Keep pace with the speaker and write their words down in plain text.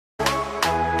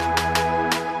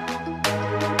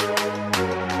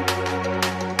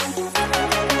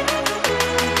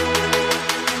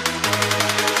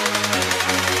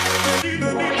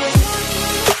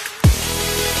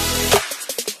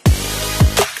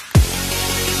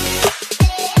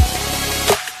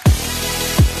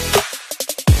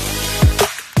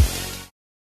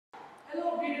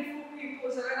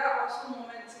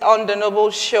on the Noble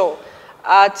Show.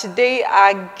 Today,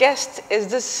 our guest is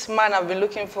this man I've been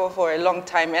looking for a long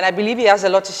time, and I believe he has a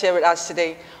lot to share with us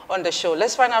today on the show.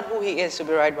 Let's find out who he is. We'll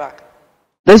be right back.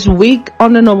 This week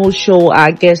on the Noble Show,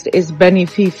 our guest is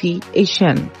Fiifi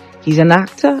Ashun. He's an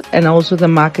actor and also the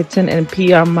marketing and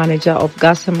PR manager of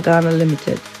Ghacem Ghana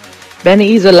Limited.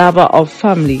 Benny is a lover of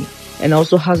family and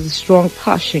also has a strong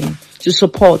passion to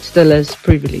support the less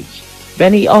privileged.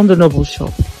 Benny on the Noble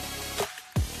Show.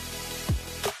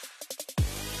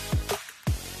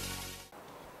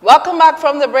 Welcome back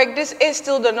from the break. This is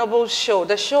still the Noble Show.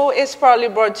 The show is proudly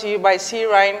brought to you by Sea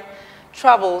Rhine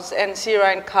Travels and Sea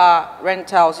Rhine Car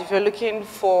Rentals. If you're looking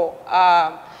for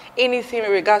anything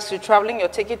in regards to traveling, your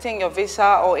ticketing, your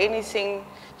visa, or anything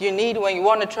you need when you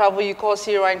want to travel, you call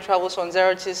Sea Rhine Travels on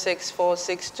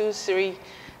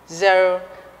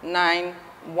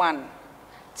 0264623091.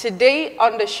 Today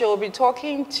on the show, we'll be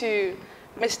talking to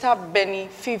Mr.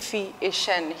 Fiifi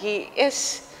Ashun. He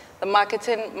is the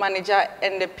marketing manager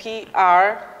and the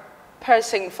PR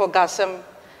person for Ghacem,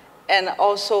 and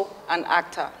also an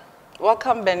actor.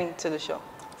 Welcome, Benny, to the show.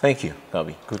 Thank you,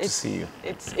 Gabi. Good to see you.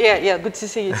 Yeah, good to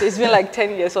see you. It's been like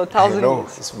 10 years or 1,000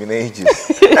 years. It's been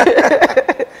ages.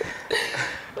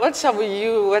 What's up with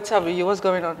you? What's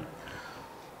going on?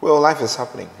 Well, life is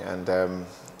happening, and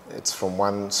it's from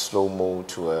one slow mo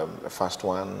to a fast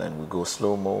one, and we go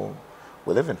slow mo.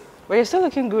 We're living. But you're still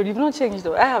looking good. You've not changed,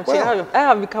 though. I have changed. I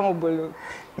have become a bolo.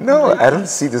 No, I don't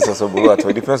see this as a bolo at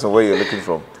all. It depends on where you're looking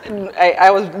from. I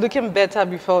was looking better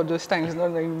before those times,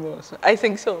 not anymore. So I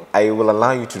think so. I will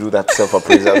allow you to do that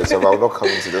self-appraisal yourself. I will not come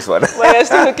into this one. But you're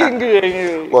still looking good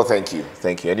anyway. Well, thank you.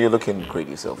 Thank you. And you're looking great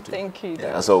yourself, too. Thank you.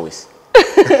 Yeah, as always.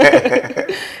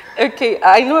 Okay,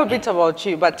 I know a bit about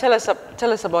you, but tell us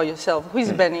about yourself. Who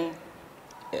is Benny?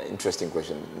 Yeah, interesting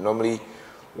question. Normally,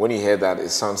 when you hear that, it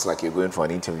sounds like you're going for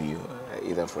an interview,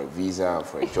 either for a visa or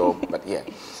for a job. But yeah,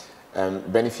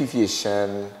 Fiifi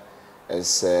Ashun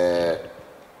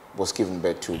was given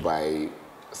birth to by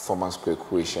Thomas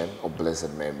Ashun of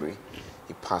blessed memory.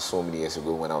 He passed so many years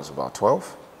ago when I was about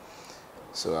 12.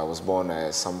 So I was born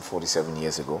some 47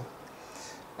 years ago.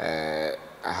 I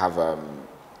have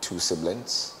 2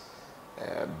 siblings.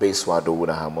 Beswa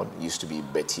Dowuna Hamon used to be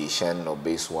Betty Ashun or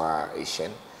Beswa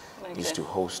Ashun. Okay. Used to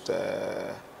host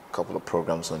a couple of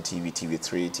programs on TV,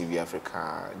 TV3, TV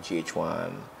Africa,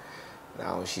 GH1.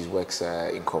 Now she works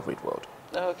in corporate world.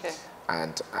 Okay.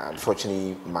 And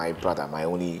unfortunately, my brother, my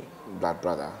only blood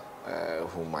brother,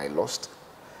 whom I lost,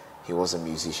 he was a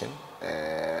musician.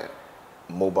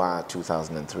 MOBA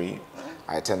 2003.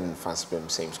 I attended Fanspem,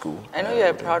 same school. I know you're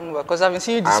a proud mover because I've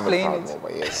seen you displaying I'm a proud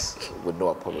mover, yes, with no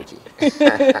apology.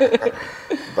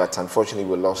 But unfortunately,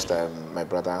 we lost my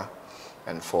brother.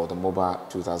 And for the MOBA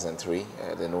 2003,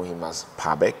 they know him as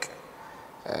Pabek,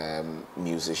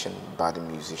 musician, budding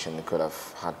musician. He could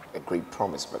have had a great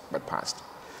promise, but passed.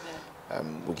 Yeah.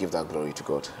 We give that glory to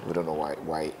God. We don't know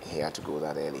why he had to go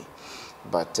that early.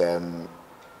 But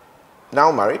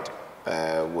now married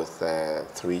with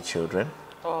 3 children.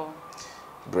 Oh.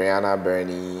 Brianna,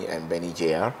 Bernie, and Benny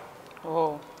Jr.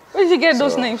 Oh. Where did you get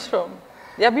those names from?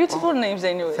 They are beautiful names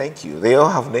anyway. Thank you. They all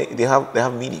have they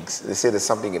have meanings. They say there's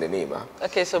something in the name. Huh?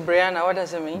 Okay, so Brianna, what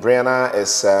does it mean? Brianna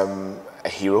is a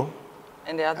hero.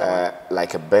 And the other one?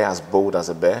 Like a bear, as bold as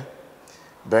a bear.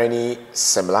 Bernie,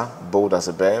 similar, bold as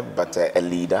a bear, but a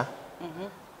leader. Mm-hmm.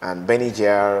 And Benny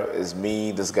Jr. is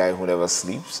me, this guy who never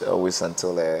sleeps, always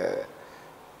until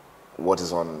what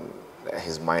is on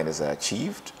his mind is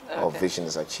achieved, or vision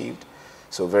is achieved.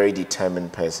 So very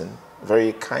determined person,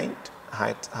 very kind,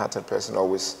 hearted person,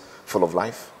 always full of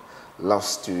life,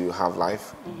 loves to have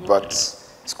life, but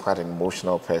is quite an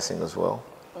emotional person as well.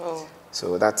 Oh.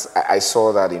 So I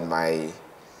saw that in my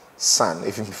son,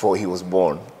 even before he was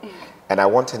born. And I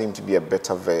wanted him to be a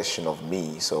better version of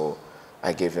me, so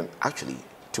I gave him, actually,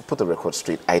 to put the record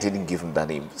straight, I didn't give him that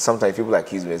name. Sometimes people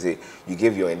accuse me and say, you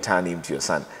gave your entire name to your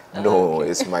son. No, okay.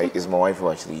 it's my wife who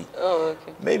actually,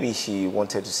 maybe she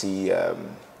wanted to see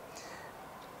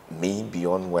me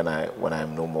beyond when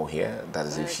I'm no more here. That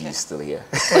is if she's still here.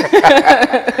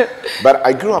 But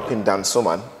I grew up in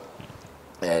Dansoman.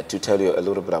 To tell you a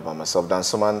little bit about myself,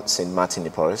 Dansoman, St. Martin de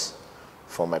Porres,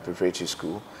 for my preparatory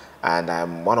school. And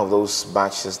I'm one of those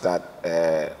batches that,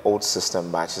 old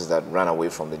system batches that ran away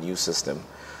from the new system.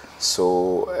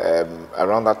 So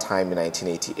around that time in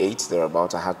 1988,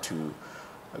 thereabout, I had to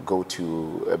go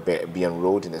to be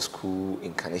enrolled in a school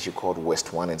in Kaneshie called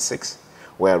West 1 and 6,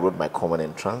 where I wrote my common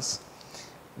entrance.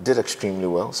 Did extremely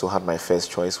well, so had my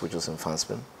first choice, which was in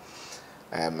Fanspem.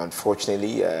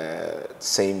 Unfortunately,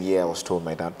 same year I was told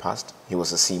my dad passed. He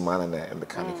was a seaman and a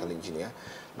mechanical engineer,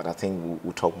 but I think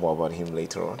we'll talk more about him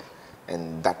later on.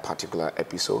 in that particular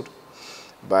episode.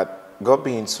 But God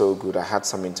being so good, I had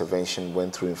some intervention,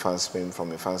 went through infant swim.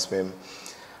 From infant swim,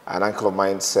 an uncle of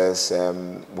mine says,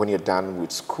 when you're done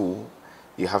with school,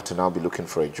 you have to now be looking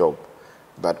for a job.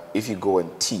 But if you go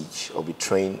and teach or be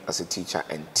trained as a teacher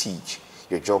and teach,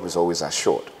 your job is always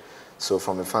assured. So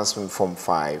from infant swim Form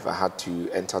 5, I had to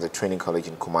enter the training college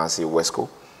in Kumasi,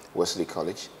 Wesley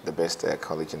College, the best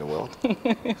college in the world.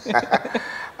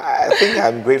 I think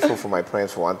I'm grateful for my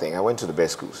parents for one thing. I went to the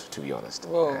best schools, to be honest.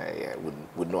 Yeah,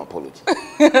 with no apology.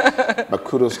 But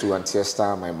kudos to Auntie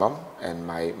Esther, my mom, and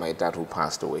my dad who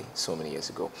passed away so many years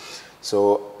ago.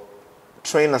 So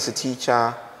trained as a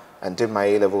teacher and did my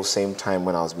A-level same time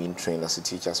when I was being trained as a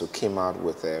teacher. So came out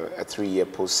with a 3-year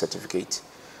post-certificate,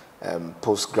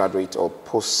 postgraduate or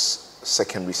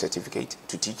post-secondary certificate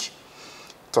to teach.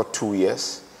 Taught 2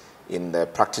 years in the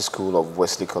practice school of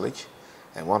Wesley College.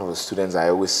 And one of the students I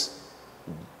always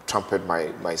trumpet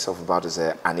myself about is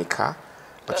Anika,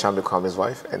 Ochambe Kwame's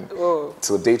wife. And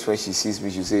till date when she sees me,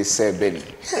 she says, Sir Benny.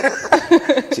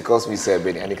 She calls me Sir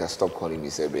Benny. Anika, stop calling me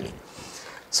Sir Benny.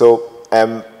 So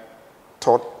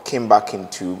came back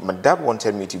into, my dad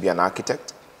wanted me to be an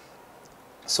architect.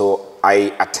 So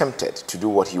I attempted to do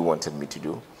what he wanted me to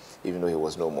do, even though he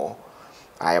was no more.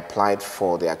 I applied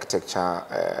for the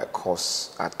architecture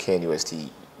course at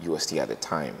KNUST at the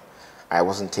time. I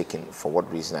wasn't taken for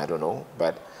what reason, I don't know,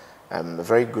 but a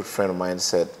very good friend of mine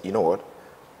said, you know what,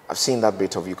 I've seen that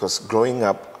bit of you, because growing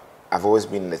up, I've always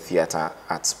been in the theater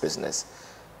arts business.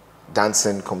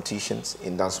 Dancing competitions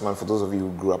in Danceman, for those of you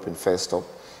who grew up in First Stop,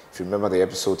 if you remember the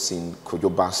episodes in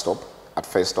Kojo Bar Stop, at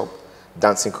First Stop,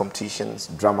 dancing competitions,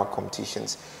 drama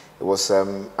competitions. It was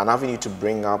an avenue to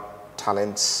bring up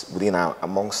talents within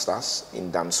amongst us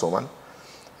in Dansoman.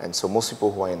 And so most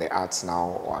people who are in the arts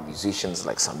now or are musicians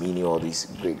like Samini, all these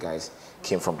great guys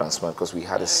came from Dansoman, because we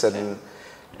had a certain,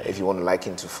 if you want to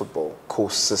liken to football,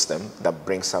 course system that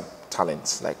brings up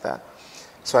talents like that.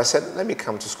 So I said, let me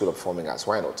come to School of Performing Arts.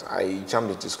 Why not? I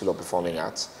jumped into School of Performing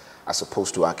Arts as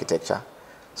opposed to architecture.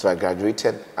 So I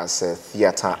graduated as a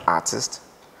theater artist,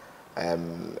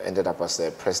 ended up as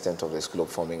the president of the School of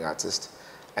Performing Arts.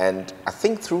 And I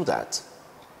think through that,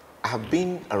 I have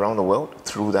been around the world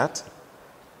through that.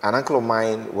 An uncle of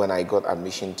mine, when I got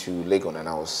admission to Legon and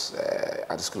I was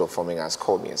at the School of Performing Arts,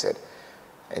 called me and said,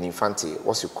 "And Infante,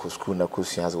 what's your school na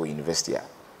kusias or university?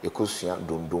 Your kusia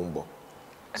dondonbo."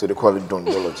 So they call it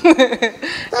dondology.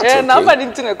 That's yeah, okay. nobody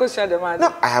didn't question the man.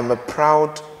 No, I am a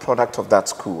proud product of that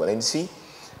school. And you see,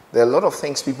 there are a lot of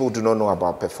things people do not know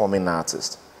about performing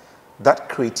artists. That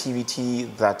creativity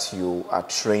that you are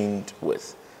trained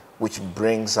with, which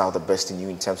brings out the best in you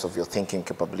in terms of your thinking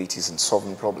capabilities and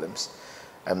solving problems.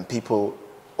 And people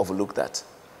overlook that.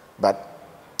 But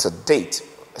to date,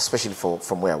 especially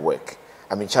from where I work,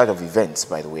 I'm in charge of events,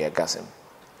 by the way, at Ghacem.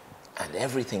 And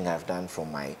everything I've done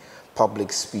from my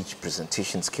public speech,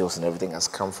 presentation skills, and everything has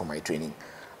come from my training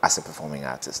as a performing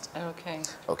artist. Okay.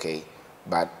 Okay.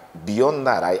 But beyond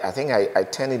that, I think I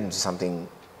turned it into something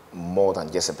more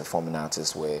than just a performing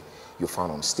artist, where you're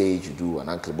found on stage, you do an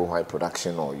Uncle Bohai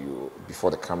production, or you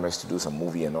before the cameras to do some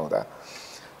movie and all that.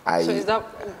 So is that,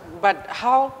 but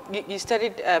how, you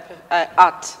studied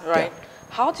art, right? Yeah.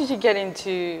 How did you get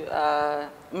into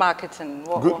marketing?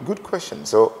 Good question.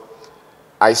 So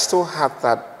I still had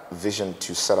that vision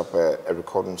to set up a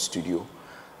recording studio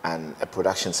and a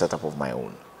production setup of my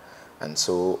own. And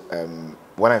so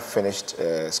when I finished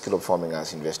School of Performing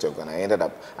Arts, University of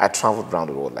Ghana, I traveled around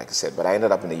the world, like I said, but I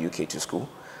ended up in the UK to school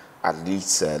at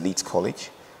Leeds College,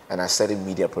 and I studied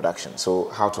media production. So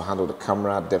how to handle the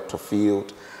camera, depth of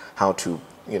field, how to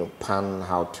pan,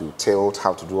 how to tilt,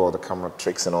 how to do all the camera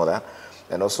tricks and all that,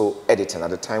 and also editing. At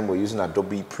the time, we're using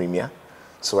Adobe Premiere,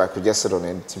 so I could just sit on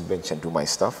an editing bench and do my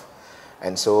stuff.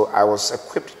 And so I was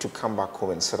equipped to come back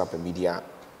home and set up a media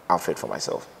outfit for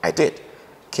myself. I did.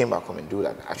 Came back home and do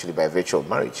that, actually by virtue of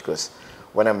marriage, because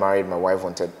when I married, my wife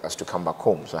wanted us to come back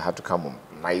home, so I had to come home.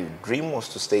 My dream was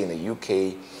to stay in the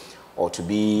UK or to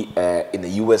be in the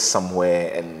US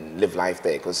somewhere and live life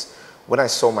there, because when I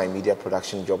saw my media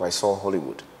production job, I saw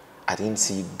Hollywood. I didn't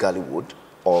see Gollywood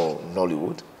or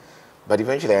Nollywood, but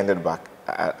eventually I ended back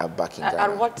in Ghana.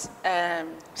 At what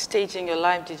stage in your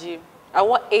life at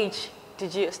what age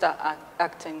did you start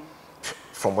acting?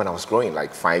 From when I was growing,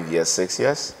 like 5 years, 6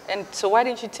 years. And so why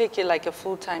didn't you take it like a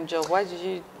full-time job? Why did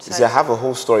you decide? See, I have a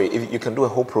whole story. If you can do a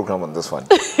whole program on this one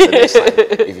the next time,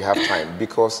 if you have time.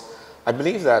 Because I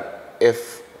believe that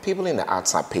if people in the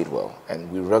arts are paid well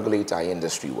and we regulate our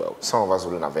industry well, some of us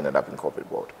wouldn't have ended up in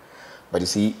corporate world. But you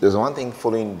see, there's one thing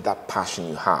following that passion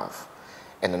you have,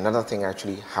 and another thing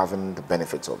actually having the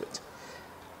benefits of it.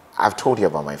 I've told you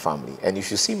about my family, and you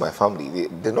should see my family.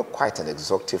 They're not quite an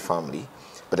exotic family,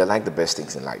 but they like the best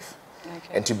things in life.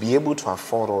 Okay. And to be able to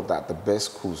afford all that, the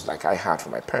best schools like I had for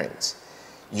my parents,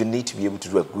 you need to be able to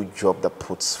do a good job that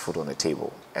puts food on the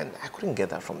table. And I couldn't get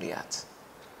that from the arts.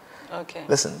 Okay.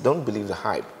 Listen, don't believe the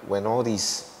hype. When all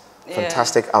these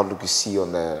fantastic outlook you see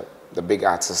on the big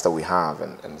artists that we have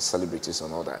and the celebrities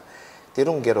and all that, they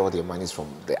don't get all their monies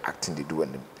from the acting they do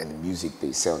and the music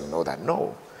they sell and all that.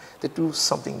 No, they do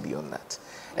something beyond that.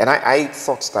 And I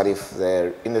thought that if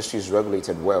the industry is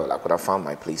regulated well, I could have found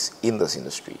my place in this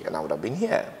industry and I would have been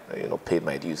here, paid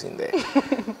my dues in there.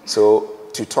 So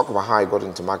to talk about how I got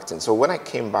into marketing. So when I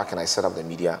came back and I set up the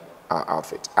media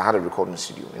outfit, I had a recording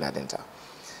studio in Adenta.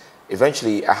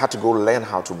 Eventually, I had to go learn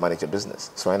how to manage a business.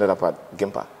 So I ended up at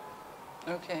GIMPA.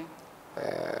 Okay.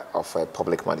 Of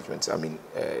public management. I mean,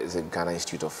 it's a Ghana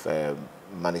Institute of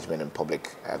Management and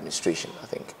Public Administration, I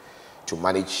think, to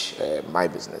manage my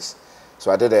business.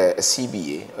 So I did a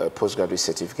CBA, a postgraduate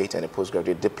certificate, and a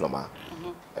postgraduate diploma,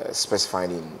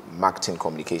 specifying in marketing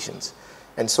communications.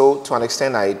 And so, to an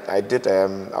extent, I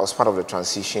was part of the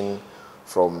transition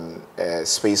from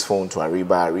Space Phone to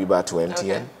Ariba to MTN.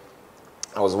 Okay.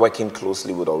 I was working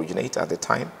closely with Originator at the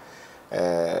time.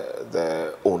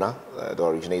 The owner, the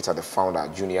originator, the founder,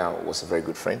 Junior, was a very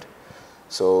good friend.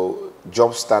 So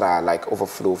jobs that are like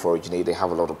overflow for Originator, they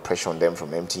have a lot of pressure on them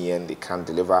from MTN. They can't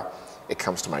deliver. It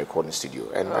comes to my recording studio.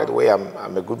 And by the way,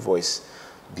 I'm a good voice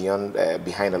behind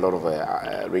a lot of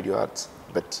radio ads,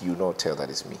 but you know, tell that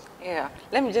it's me. Yeah.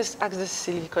 Let me just ask this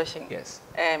silly question. Yes.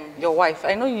 Your wife.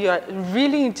 I know you are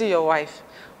really into your wife.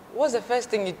 What's the first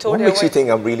thing you told her? What makes you think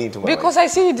I'm really into my wife? Because I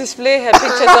see you display her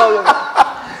pictures all over.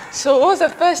 So what was the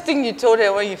first thing you told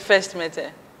her when you first met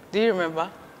her? Do you remember?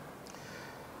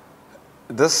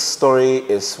 This story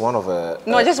is one of a...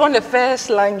 No, I just want the first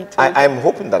line you told her. I'm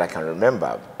hoping that I can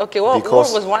remember. Okay, what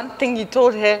was one thing you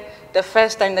told her the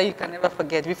first time that you can never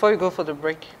forget before we go for the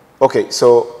break? Okay,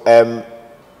 so I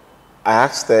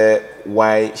asked her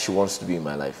why she wants to be in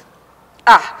my life.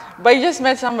 But you just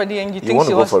met somebody and you think she wants...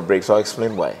 You want to go for a break, so I'll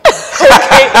explain why. Okay,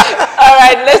 all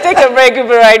right, let's take a break. We'll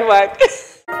be right back.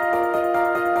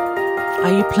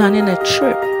 Are you planning a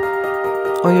trip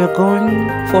or you're going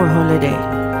for a holiday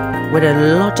with a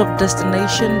lot of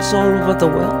destinations all over the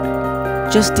world?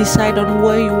 Just decide on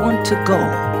where you want to go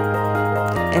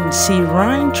and see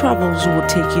Ryan Travels will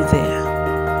take you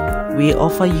there. We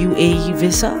offer UAE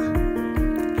visa,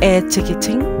 air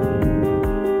ticketing,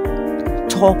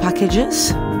 tour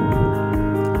packages,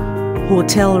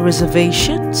 hotel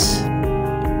reservations,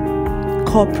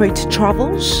 corporate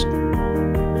travels,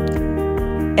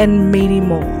 and many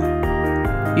more.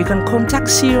 You can contact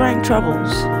Ryan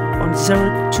Travels on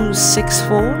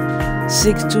 0264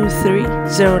 623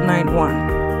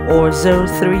 091 or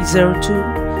 0302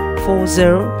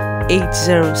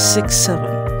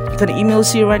 408067. You can email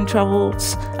Ryan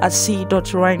Travels at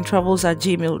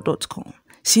c.ryantravels@gmail.com.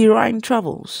 Ryan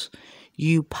Travels.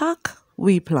 You pack,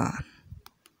 we plan.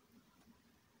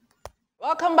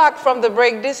 Welcome back from the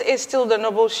break. This is still the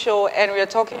Noble Show, and we are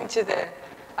talking to the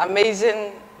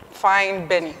amazing, fine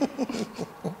Benny.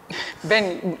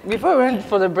 Benny, before we went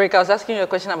for the break, I was asking you a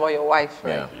question about your wife,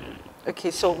 right? Yeah. Okay,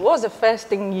 so what was the first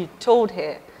thing you told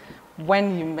her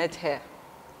when you met her?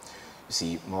 You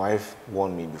see, my wife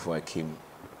warned me before I came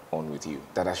on with you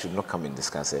that I should not come and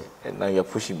discuss it, and now you're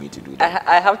pushing me to do that.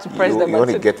 I have to press the button. You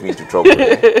want to get me into trouble.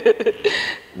 Eh?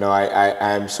 No,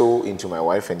 I am so into my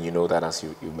wife, and you know that, as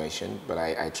you mentioned, but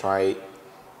I try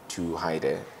to hide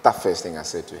it. That first thing I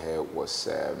said to her was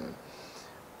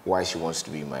why she wants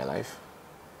to be in my life.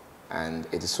 And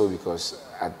it is so because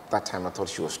at that time I thought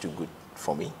she was too good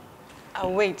for me.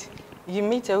 Wait, you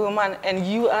meet a woman and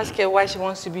you ask her why she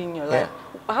wants to be in your life?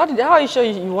 How are you sure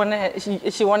you wanted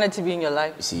she wanted to be in your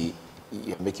life? You see,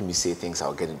 you're making me say things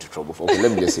I'll get into trouble for. Okay,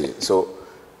 let me just say it. So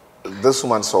this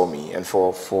woman saw me, and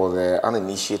for the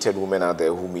uninitiated women out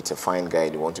there who meet a fine guy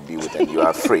they want to be with and you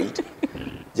are afraid,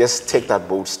 just take that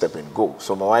bold step and go.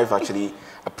 So my wife actually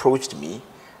approached me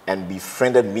and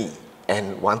befriended me,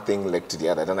 and one thing led to the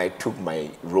other. Then I took my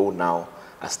role now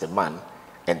as the man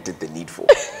and did the needful.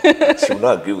 She will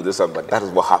not agree with this one, but that is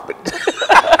what happened.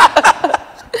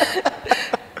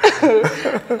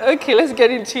 Okay, let's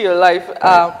get into your life.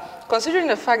 Considering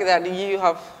the fact that you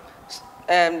have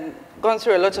gone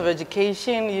through a lot of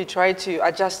education, you try to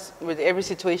adjust with every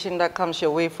situation that comes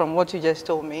your way from what you just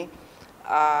told me.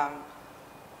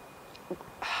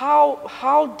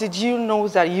 How did you know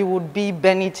that you would be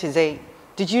Benny today?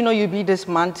 Did you know you'd be this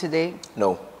man today?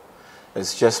 No.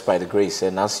 It's just by the grace.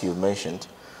 And as you mentioned,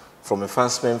 from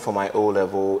advancement for my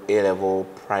O-level, A-level,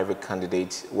 private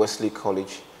candidate, Wesley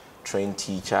College, trained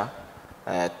teacher,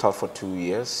 taught for 2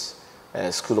 years,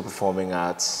 School of Performing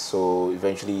Arts. So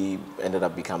eventually ended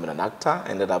up becoming an actor,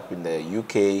 ended up in the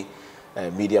UK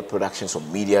media production, so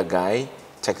media guy,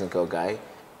 technical guy,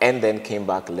 and then came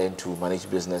back, learned to manage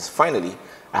business. Finally,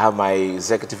 I have my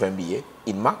executive MBA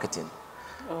in marketing.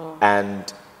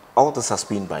 And all this has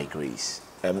been by grace.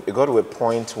 It got to a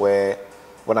point where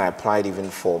when I applied even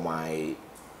for my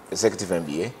executive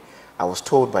MBA, I was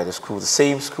told by the school, the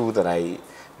same school that I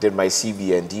did my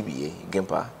CBA and DBA,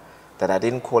 GIMPA, that I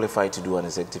didn't qualify to do an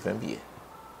executive MBA.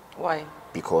 Why?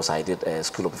 Because I did a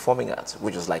School of Performing Arts,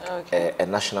 which was like a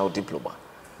national diploma.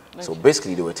 Okay. So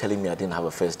basically they were telling me I didn't have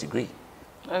a first degree.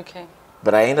 Okay.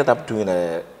 But I ended up doing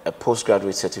a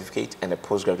postgraduate certificate and a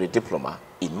postgraduate diploma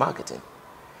in marketing.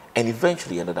 And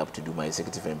eventually ended up to do my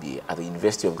executive MBA at the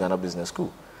University of Ghana Business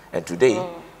School. And today,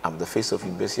 I'm the face of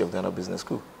University of Ghana Business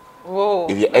School. Whoa.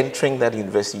 If you're entering that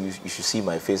university, you should see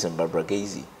my face and Barbara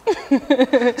Gazy.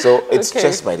 So it's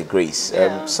just by the grace.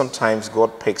 Yeah. Sometimes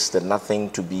God picks the nothing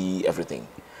to be everything.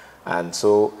 And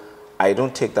so I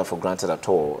don't take that for granted at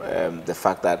all. The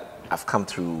fact that I've come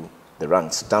through the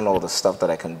ranks, done all the stuff that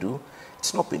I can do,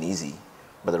 it's not been easy.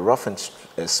 But the rough and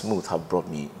smooth have brought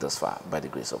me thus far by the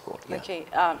grace of God. Yeah. Okay,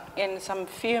 in some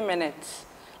few minutes,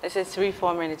 let's say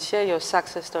 3-4 minutes, share your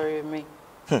success story with me.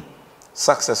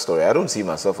 Success story. I don't see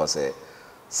myself as a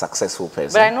successful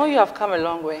person. But I know you have come a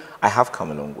long way. I have come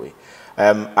a long way.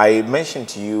 I mentioned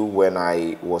to you when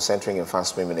I was entering in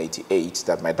Fast Swim in '88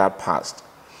 that my dad passed.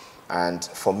 And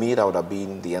for me, that would have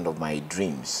been the end of my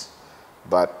dreams.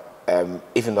 But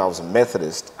even though I was a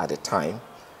Methodist at the time,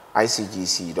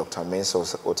 ICGC, Dr.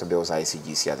 Mensah Otabil's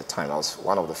ICGC at the time, I was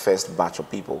one of the first batch of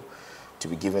people to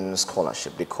be given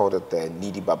scholarship. They called it the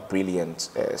needy but brilliant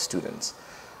students.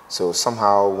 So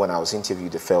somehow when I was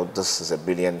interviewed, they felt this is a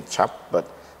brilliant chap, but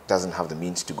doesn't have the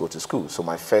means to go to school. So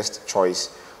my first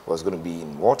choice was going to be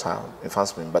in water, in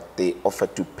Fansman, but they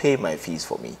offered to pay my fees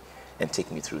for me and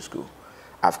take me through school.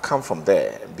 I've come from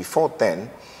there. Before then,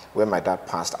 when my dad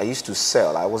passed, I used to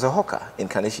sell. I was a hawker in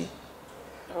Kaneshi.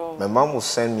 Oh. My mom would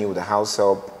send me with the house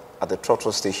help at the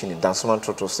Trotro station, in Dansoman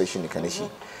Trotro station in Kaneshi.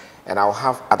 And I'll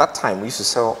have, at that time, we used to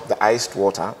sell the iced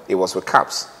water. It was with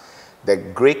cups. The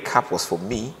gray cup was for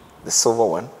me, the silver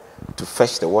one, to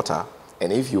fetch the water.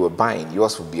 And if you were buying,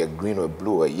 yours would be a green or a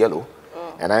blue or a yellow.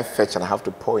 And I fetch and I have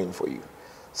to pour in for you.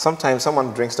 Sometimes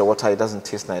someone drinks the water, it doesn't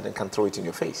taste nice, and can throw it in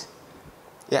your face.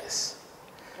 Yes.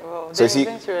 Wow, so you see,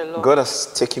 God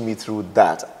has taken me through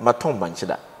that. Matom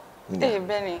banchida. Hey,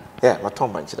 Benny. Yeah,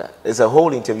 matom banchida. It's a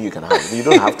whole interview you can have. You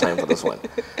don't have time for this one.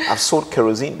 I've sold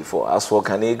kerosene before. I've sold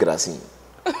Ghacem.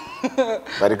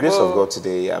 By the grace of God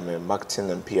today, I'm a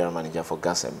marketing and PR manager for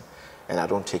Ghacem. And I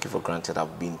don't take it for granted.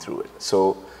 I've been through it.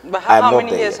 So, but how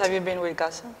many years have you been with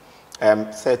Ghacem?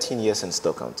 13 years and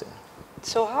still counting.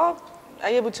 So how are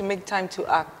you able to make time to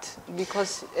act?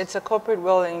 Because it's a corporate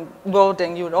world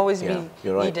and you would always be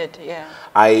needed. Yeah.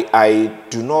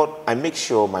 I make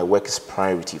sure my work is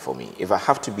priority for me. If I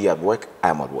have to be at work,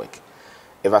 I'm at work.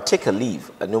 If I take a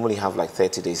leave, I normally have like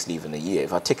 30 days leave in a year.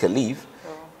 If I take a leave,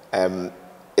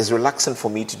 it's relaxing for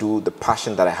me to do the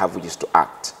passion that I have, which is to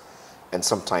act. And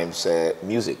sometimes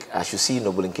music. As you see,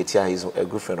 Noble Nketia, he's a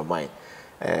good friend of mine.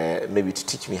 Maybe to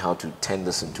teach me how to turn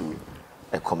this into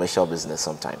a commercial business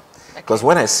sometime. Because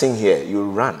when I sing here, you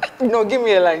run. No, give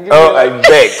me a line. I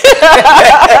beg.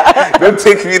 Don't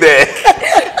take me there.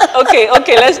 Okay,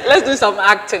 let's do some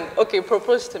acting. Okay,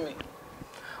 propose to me.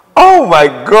 Oh my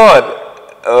God.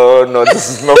 Oh no, this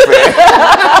is not fair.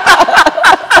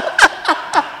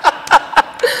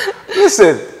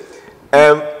 Listen,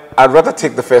 I'd rather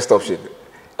take the first option.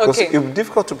 Because it would be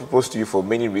difficult to propose to you for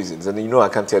many reasons, and you know I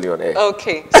can't tell you on air.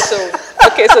 Okay,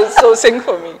 so sing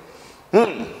for me.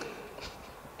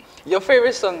 Your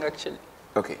favorite song, actually.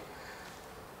 Okay.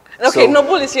 Okay, so,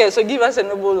 Noble is here, so give us a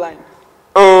Noble line.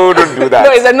 Oh, don't do that.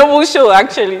 No, it's a Noble show,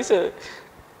 actually. So,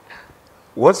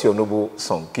 what's your Noble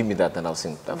song? Give me that, and I'll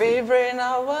sing that.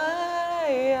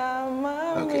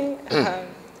 Okay.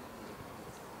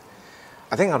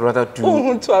 I think I'd rather do.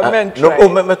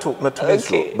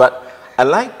 Okay. But I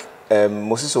like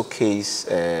Moses Okay's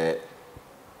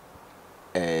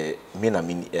Mina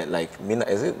Mini, like Mina.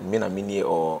 Is it Mina Mini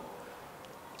or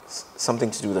something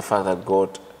to do with the fact that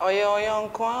God?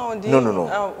 No,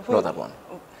 not that one.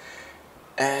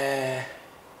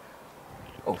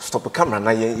 Stop the camera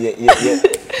now. Okay,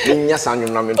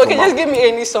 just give me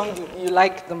any song you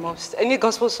like the most. Any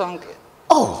gospel song.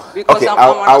 Oh, because okay.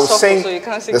 I'll sing,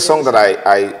 the song that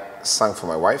I sang for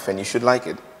my wife, and you should like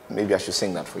it. Maybe I should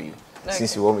sing that for you,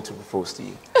 since you want me to propose to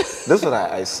you. This is what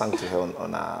I sang to her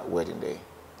on our wedding day.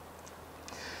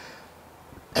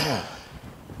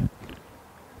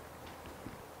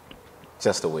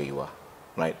 just the way you are.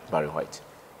 Right, Barry White.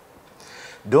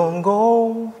 Don't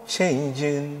go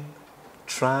changing,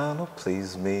 trying to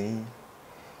please me.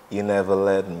 You never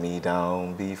let me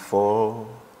down before.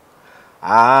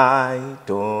 I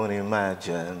don't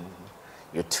imagine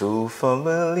you're too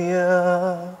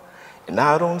familiar, and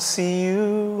I don't see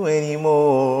you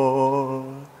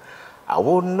anymore. I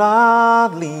would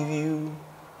not leave you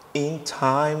in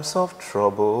times of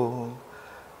trouble.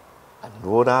 I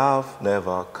would have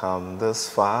never come this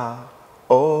far.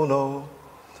 Oh no,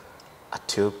 I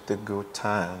took the good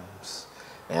times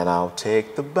and I'll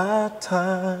take the bad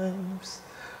times.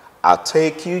 I'll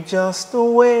take you just the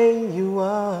way you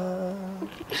are.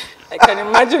 I can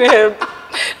imagine her.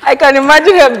 I can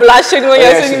imagine her blushing when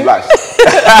you're singing. She blushed.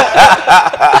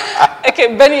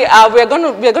 Okay, Benny,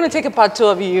 we're gonna take a part 2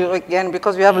 of you again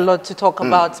because we have a lot to talk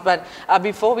about. But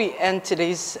before we end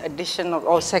today's edition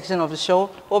or section of the show,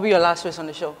 what will be your last words on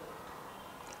the show?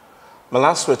 My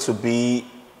last word to be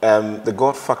the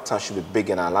God factor should be big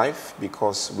in our life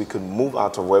because we could move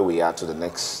out of where we are to the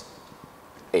next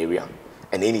area.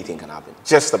 And anything can happen,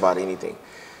 just about anything.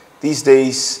 These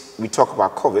days, we talk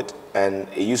about COVID, and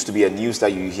it used to be a news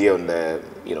that you hear on the,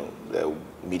 the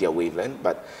media wavelength,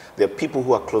 but there are people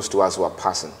who are close to us who are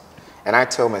passing. And I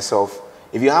tell myself,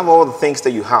 if you have all the things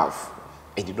that you have,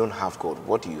 and you don't have God,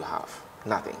 what do you have?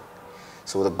 Nothing.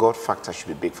 So the God factor should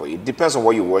be big for you. It depends on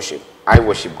what you worship. I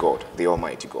worship God, the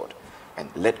Almighty God. And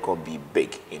let God be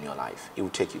big in your life. It will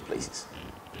take you places.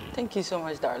 Thank you so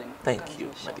much, darling. Thank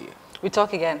you, my dear. We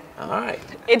talk again. All right.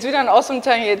 It's been an awesome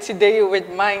time here today with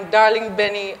my darling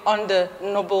Benny on the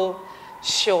Noble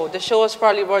Show. The show was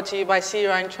proudly brought to you by Sea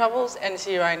Rhine Travels and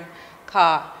Sea Rhine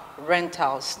Car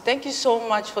Rentals. Thank you so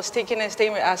much for sticking and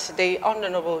staying with us today on the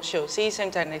Noble Show. See you same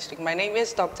time next week. My name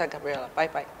is Dr. Gabriela.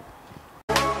 Bye-bye.